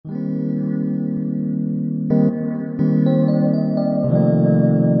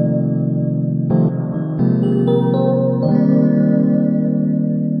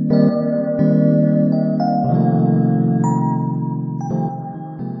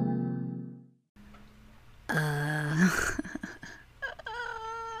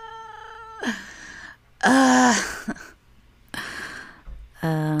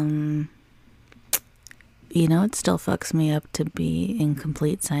still fucks me up to be in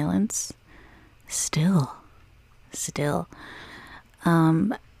complete silence. Still.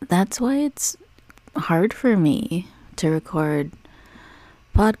 That's why it's hard for me to record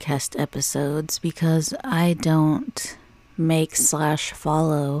podcast episodes, because I don't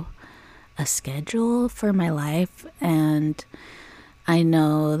make/follow a schedule for my life, and I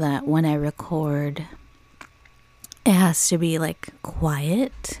know that when I record, it has to be like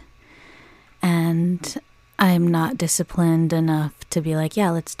quiet, and I'm not disciplined enough to be like, yeah,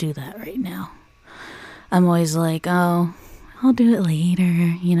 let's do that right now. I'm always like, oh, I'll do it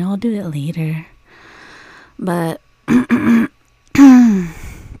later, I'll do it later. But but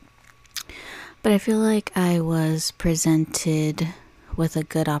I feel like I was presented with a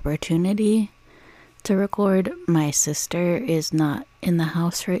good opportunity to record. My sister is not in the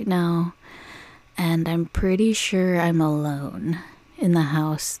house right now, and I'm pretty sure I'm alone in the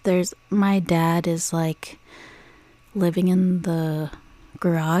house. My dad is like living in the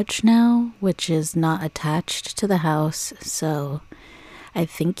garage now, which is not attached to the house, so I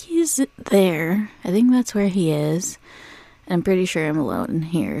think he's there. I think that's where he is. I'm pretty sure I'm alone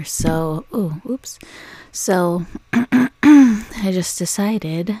here. So, So, I just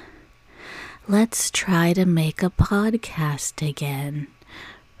decided, let's try to make a podcast again.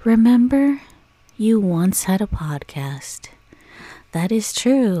 Remember, you once had a podcast. That is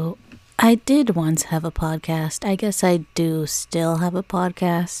true. I did once have a podcast. I guess I do still have a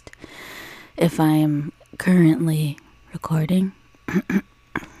podcast if I'm currently recording.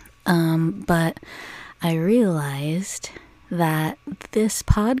 But I realized that this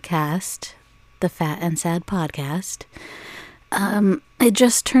podcast, the Fat and Sad Podcast, it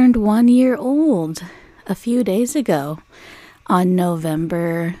just turned 1 year old a few days ago on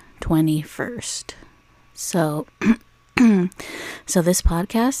November 21st. So, so this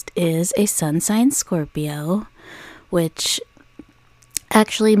podcast is a sun sign Scorpio, which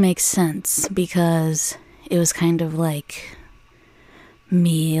actually makes sense because it was kind of like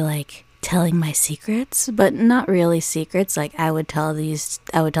me like telling my secrets, but not really secrets. Like I would tell these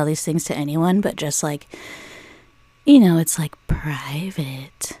things to anyone, but just like, it's like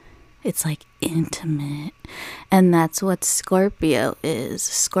private. It's like intimate. And that's what Scorpio is.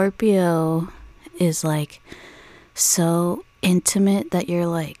 Scorpio is like so intimate that you're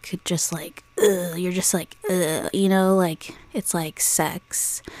like, just like, you're just like, like it's like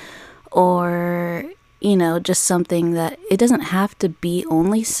sex or just something that it doesn't have to be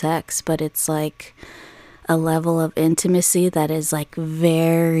only sex, but it's like a level of intimacy that is like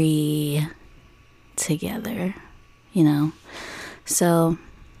very together, So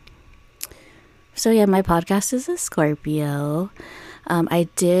yeah, my podcast is a Scorpio. I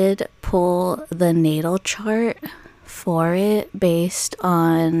did pull the natal chart for it based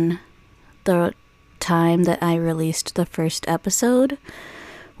on the time that I released the first episode,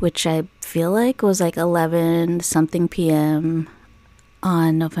 which I feel like was like 11 something p.m.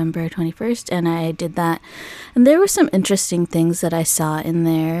 on November 21st, and I did that. And there were some interesting things that I saw in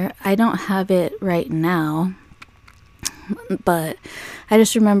there. I don't have it right now, but I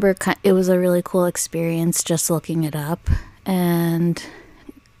just remember it was a really cool experience just looking it up and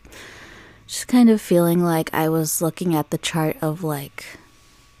just kind of feeling like I was looking at the chart of like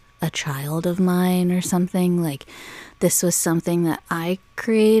a child of mine or something. Like this was something that I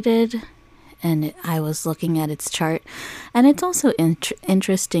created, and I was looking at its chart. And it's also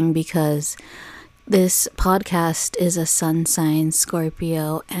interesting because this podcast is a sun sign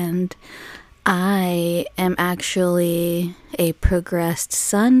Scorpio, and I am actually a progressed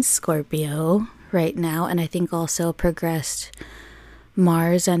sun Scorpio right now, and I think also progressed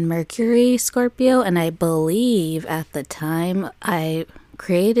Mars and Mercury Scorpio. And I believe at the time I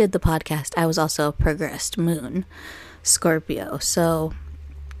created the podcast, I was also a progressed moon Scorpio. So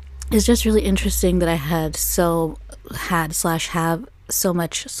it's just really interesting that I have so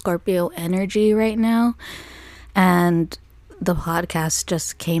much Scorpio energy right now, and the podcast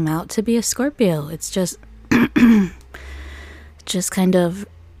just came out to be a Scorpio. It's just kind of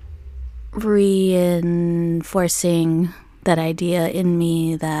reinforcing that idea in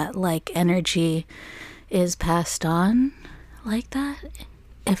me that like energy is passed on like that,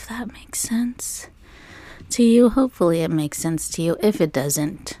 if that makes sense to you. Hopefully it makes sense to you. If it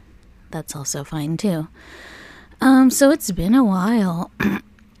doesn't, that's also fine too. So it's been a while.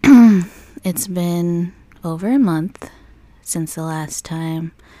 It's been over a month since the last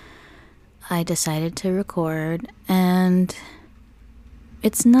time I decided to record, and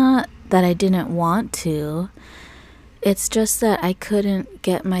it's not that I didn't want to. It's just that I couldn't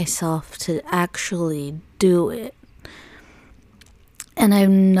get myself to actually do it. And I've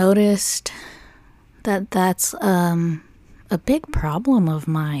noticed that's a big problem of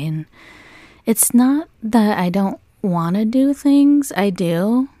mine. It's not that I don't want to do things, I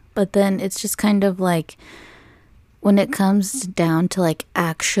do, but then it's just kind of like when it comes down to like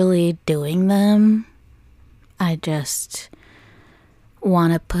actually doing them, I just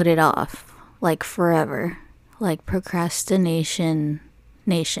want to put it off like forever, like procrastination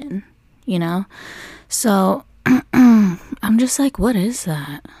nation, you know? So I'm just like, what is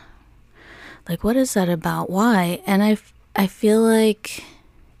that? Like, what is that about? Why? And I feel like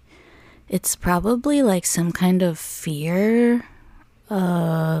it's probably like some kind of fear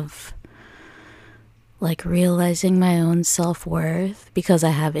of like realizing my own self-worth because I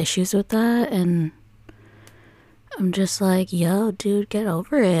have issues with that. And I'm just like, yo, dude, get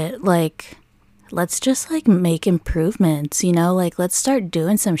over it. Like, let's just like make improvements, you know? Like, let's start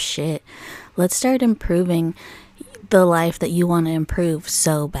doing some shit. Let's start improving the life that you want to improve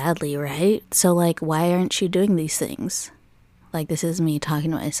so badly, right? So like, why aren't you doing these things? Like, this is me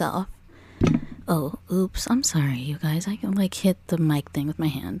talking to myself. Oh, oops, I'm sorry, you guys. I can like hit the mic thing with my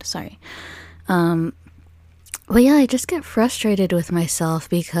hand. Sorry. But yeah, I just get frustrated with myself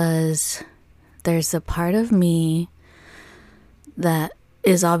because there's a part of me that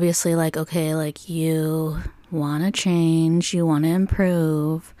is obviously like, okay, like you want to change, you want to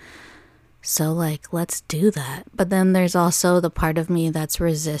improve. So like, let's do that. But then there's also the part of me that's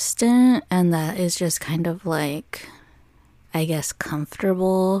resistant and that is just kind of like, I guess,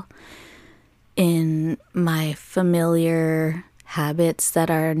 comfortable in my familiar habits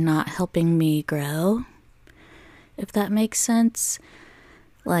that are not helping me grow, if that makes sense.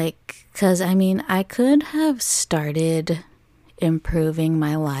 Like, because I mean, I could have started improving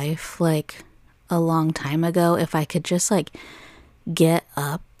my life like a long time ago if I could just like get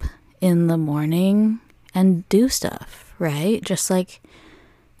up in the morning and do stuff, right? Just like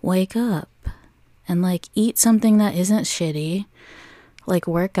wake up and like eat something that isn't shitty, like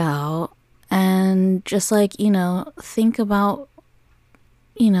work out and just like, you know, think about,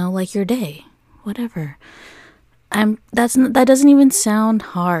 you know, like your day, whatever. That doesn't even sound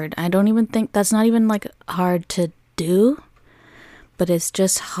hard. I don't even think that's not even like hard to do, but it's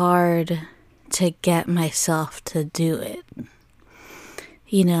just hard to get myself to do it.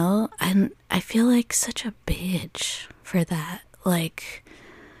 You know, and I feel like such a bitch for that. Like,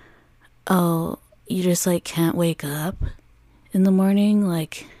 oh, you just like can't wake up in the morning,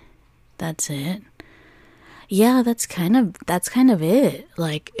 like that's it. Yeah, that's kind of it.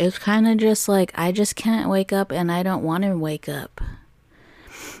 Like, it's kind of just like, I just can't wake up and I don't want to wake up.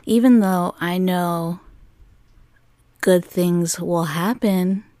 Even though I know good things will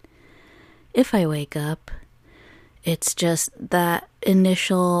happen if I wake up, it's just that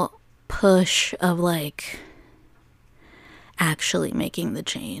initial push of like actually making the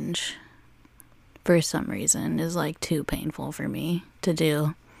change for some reason is like too painful for me to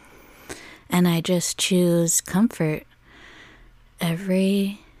do. And I just choose comfort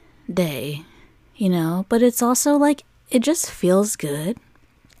every day, you know? But it's also like, it just feels good.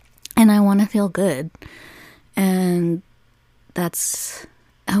 And I want to feel good. And that's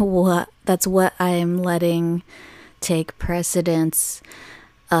what I'm letting take precedence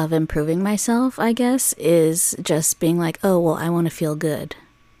of improving myself, I guess, is just being like, oh, well, I want to feel good.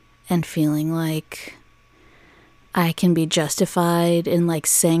 And feeling like I can be justified in like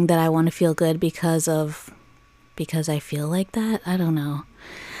saying that I want to feel good because I feel like that. I don't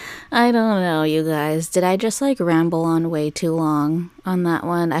know, you guys. Did I just like ramble on way too long on that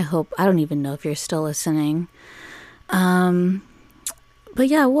one? I don't even know if you're still listening. But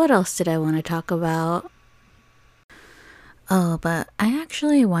yeah, what else did I want to talk about? Oh, but I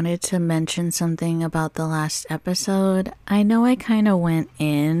actually wanted to mention something about the last episode. I know I kind of went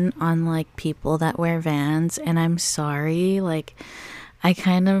in on like people that wear Vans, and I'm sorry. Like, I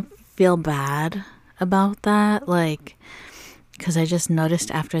kind of feel bad about that. Like, because I just noticed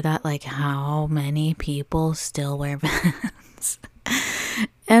after that, like, how many people still wear Vans.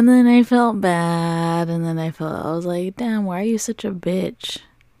 And then I felt bad, and then I was like, damn, why are you such a bitch?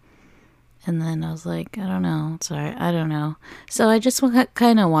 And then I was like, I don't know. Sorry, I don't know. So I just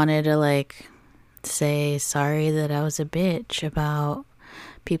kind of wanted to like say sorry that I was a bitch about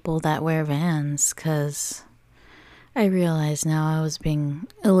people that wear Vans, because I realize now I was being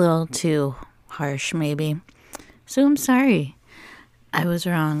a little too harsh maybe. So I'm sorry. I was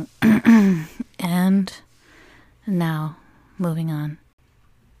wrong. And now, moving on.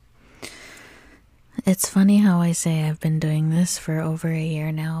 It's funny how I say I've been doing this for over a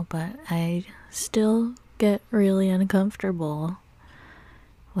year now, but I still get really uncomfortable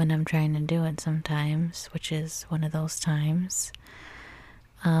when I'm trying to do it sometimes, which is one of those times.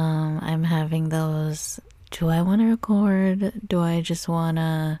 I'm having those. Do I want to record? Do I just want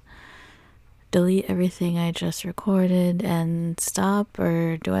to delete everything I just recorded and stop?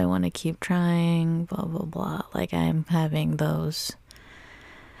 Or do I want to keep trying? Blah, blah, blah. Like, I'm having those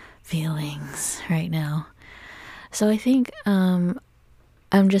feelings right now. So I think I'm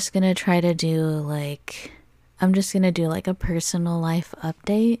just gonna try to do like, I'm just gonna do like a personal life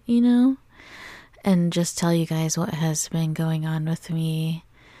update, and just tell you guys what has been going on with me,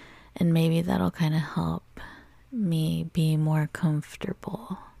 and maybe that'll kind of help me be more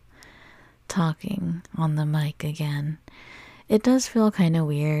comfortable talking on the mic again. It does feel kind of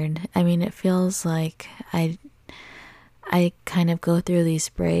weird. I mean, it feels like I kind of go through these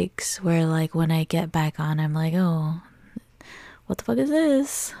breaks where, like, when I get back on, I'm like, oh, what the fuck is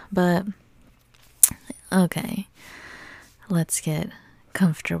this? But okay, let's get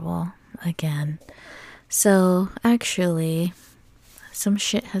comfortable again. So actually, some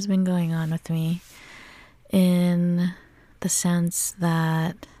shit has been going on with me, in the sense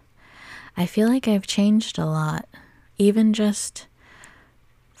that I feel like I've changed a lot. Even just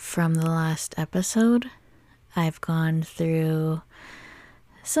from the last episode, I've gone through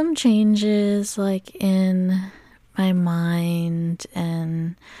some changes, like in my mind,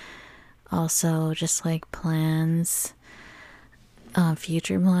 and also just like plans,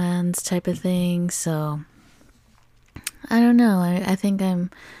 future plans type of thing. So I don't know. I think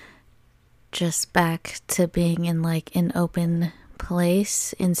I'm just back to being in like an open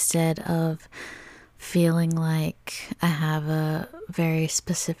place, instead of feeling like I have a very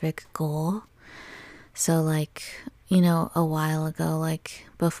specific goal. So like, a while ago, like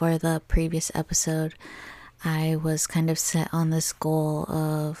before the previous episode, I was kind of set on this goal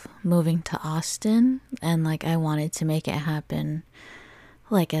of moving to Austin, and like I wanted to make it happen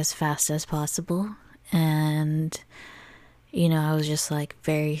like as fast as possible. And I was just like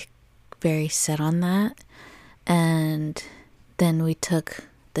very, very set on that. And then we took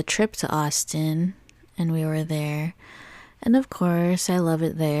the trip to Austin, and we were there. And of course, I love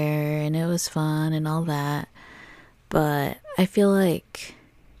it there, and it was fun and all that. But I feel like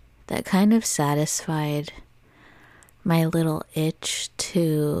that kind of satisfied my little itch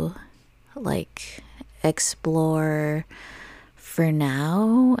to like explore for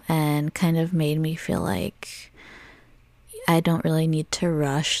now, and kind of made me feel like I don't really need to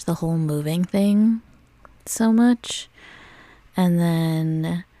rush the whole moving thing so much. And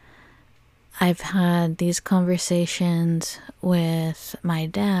then I've had these conversations with my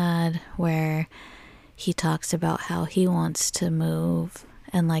dad where he talks about how he wants to move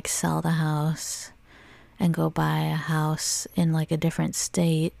and like sell the house and go buy a house in like a different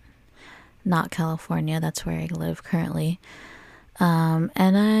state, not California. That's where I live currently. And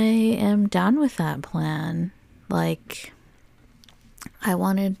I am down with that plan. Like, I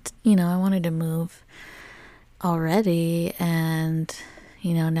wanted to move already, and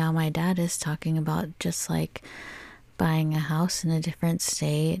now my dad is talking about just like buying a house in a different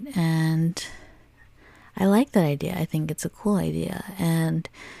state, and I like that idea. I think it's a cool idea. And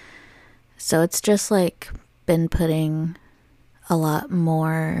so it's just like been putting a lot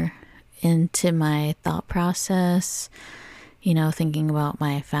more into my thought process, thinking about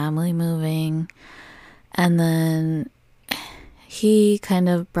my family moving. And then he kind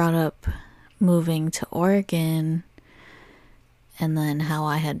of brought up moving to Oregon, and then how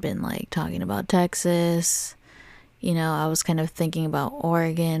I had been like talking about Texas. I was kind of thinking about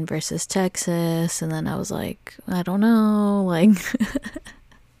Oregon versus Texas, and then I was like, I don't know, like,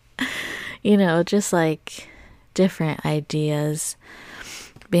 just like different ideas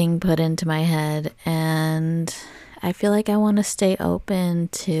being put into my head. And I feel like I want to stay open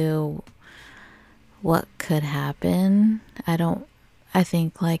to what could happen. I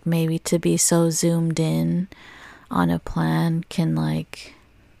think like maybe to be so zoomed in on a plan can like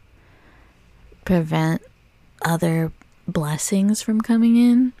prevent other blessings from coming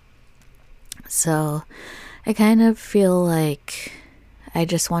in. So I kind of feel like I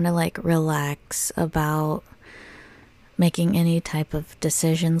just want to like relax about making any type of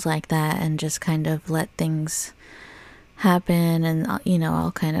decisions like that, and just kind of let things happen, and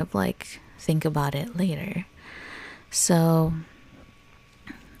I'll kind of like think about it later. So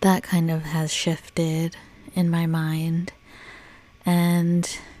that kind of has shifted in my mind. And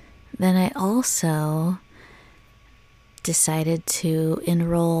then I also decided to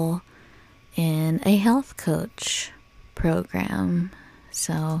enroll in a health coach program.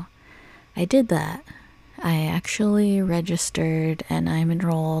 So I did that. I actually registered, and I'm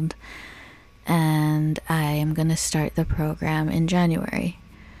enrolled, and I am going to start the program in January.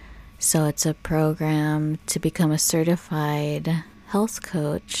 So it's a program to become a certified health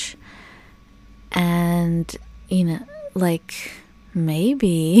coach. And, like,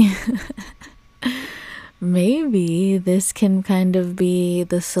 maybe, maybe this can kind of be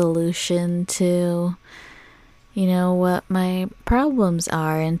the solution to, what my problems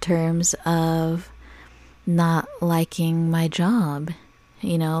are in terms of not liking my job.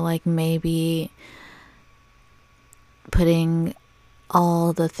 Like maybe putting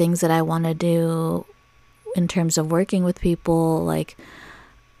all the things that I want to do in terms of working with people, like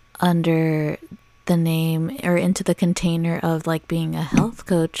under the name or into the container of like being a health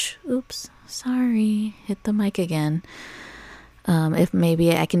coach. Oops, sorry, hit the mic again. If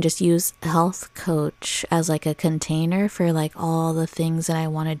maybe I can just use health coach as like a container for like all the things that I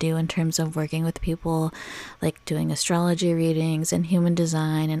want to do in terms of working with people, like doing astrology readings and human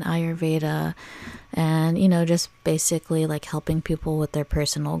design and Ayurveda, and just basically like helping people with their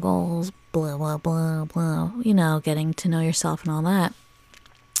personal goals, blah blah blah blah, getting to know yourself and all that.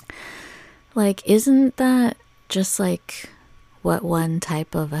 Like, isn't that just like what one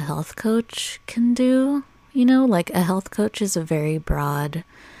type of a health coach can do? Like a health coach is a very broad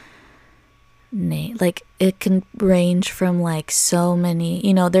name. Like it can range from like so many,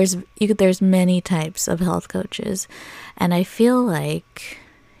 there's many types of health coaches. And I feel like,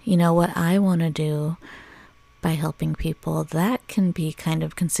 what I want to do by helping people, that can be kind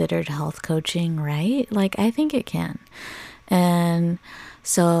of considered health coaching, right? Like I think it can. And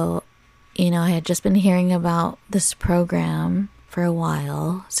so, I had just been hearing about this program for a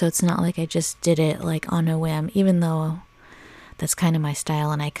while, so it's not like I just did it like on a whim, even though that's kind of my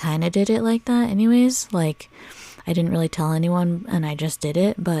style and I kind of did it like that anyways. Like I didn't really tell anyone and I just did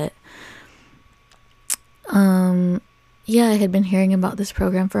it, but yeah, I had been hearing about this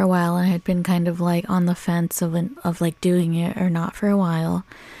program for a while and I had been kind of like on the fence of like doing it or not for a while.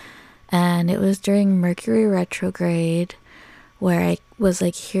 And it was during Mercury retrograde where I was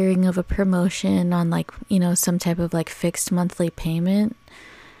like hearing of a promotion on like, some type of like fixed monthly payment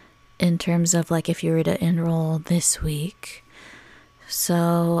in terms of like if you were to enroll this week.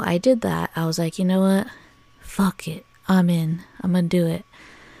 So I did that. I was like, you know what? Fuck it. I'm in. I'm gonna do it.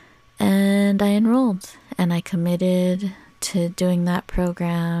 And I enrolled and I committed to doing that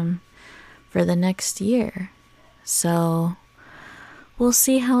program for the next year. So we'll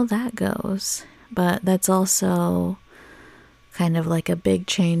see how that goes. But that's also kind of like a big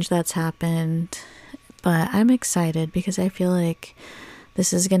change that's happened. But I'm excited because I feel like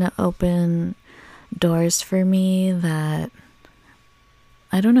this is going to open doors for me that,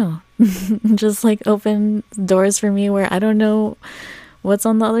 I don't know, just like open doors for me where I don't know what's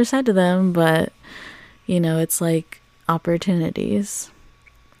on the other side of them, but, it's like opportunities.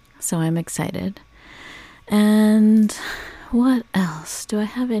 So I'm excited. And what else? Do I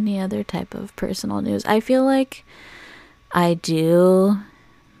have any other type of personal news? I feel like I do,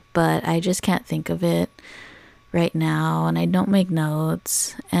 but I just can't think of it right now, and I don't make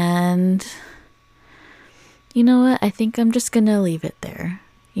notes. And you know what? I think I'm just gonna leave it there.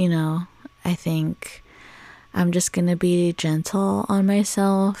 I think I'm just gonna be gentle on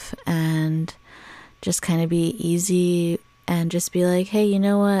myself and just kind of be easy and just be like, hey, you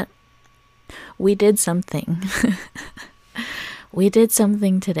know what? We did something. We did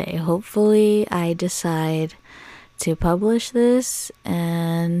something today. Hopefully I decide to publish this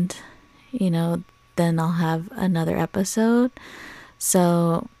and, then I'll have another episode.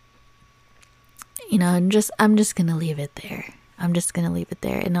 So, I'm just going to leave it there. I'm just going to leave it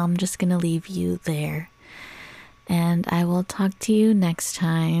there and I'm just going to leave you there. And I will talk to you next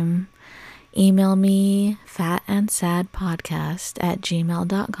time. Email me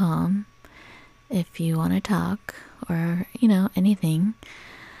fatandsadpodcast@gmail.com if you want to talk or, anything.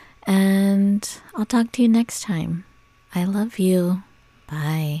 And I'll talk to you next time. I love you.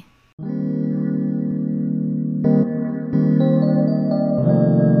 Bye.